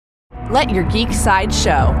Let your geek side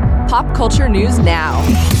show. Pop culture news now.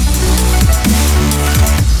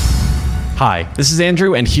 Hi, this is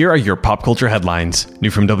Andrew, and here are your pop culture headlines.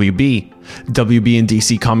 New from WB. WB and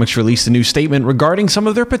DC Comics released a new statement regarding some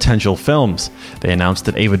of their potential films. They announced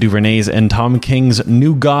that Ava DuVernay's and Tom King's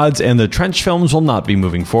New Gods and the Trench films will not be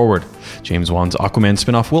moving forward. James Wan's Aquaman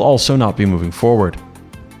spin-off will also not be moving forward.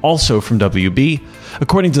 Also from WB,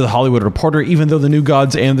 according to The Hollywood Reporter, even though the New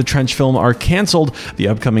Gods and the Trench film are cancelled, the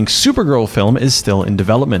upcoming Supergirl film is still in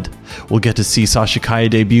development. We'll get to see Sasha Calle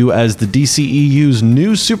debut as the DCEU's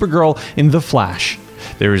new Supergirl in The Flash.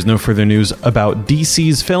 There is no further news about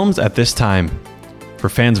DC's films at this time. For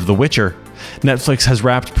fans of The Witcher, Netflix has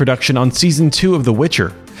wrapped production on Season 2 of The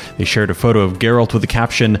Witcher. They shared a photo of Geralt with the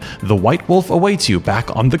caption, "The White Wolf awaits you back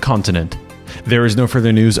on the continent." There is no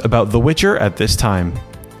further news about The Witcher at this time.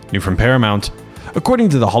 New from Paramount. According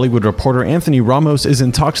to The Hollywood Reporter, Anthony Ramos is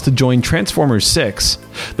in talks to join Transformers 6.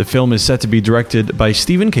 The film is set to be directed by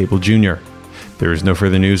Stephen Cable Jr. There is no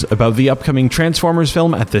further news about the upcoming Transformers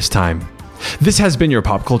film at this time. This has been your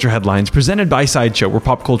Pop Culture Headlines presented by Sideshow, where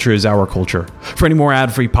pop culture is our culture. For any more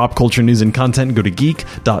ad-free pop culture news and content, go to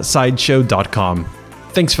geek.sideshow.com.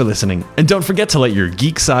 Thanks for listening, and don't forget to let your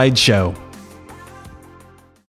geek side show.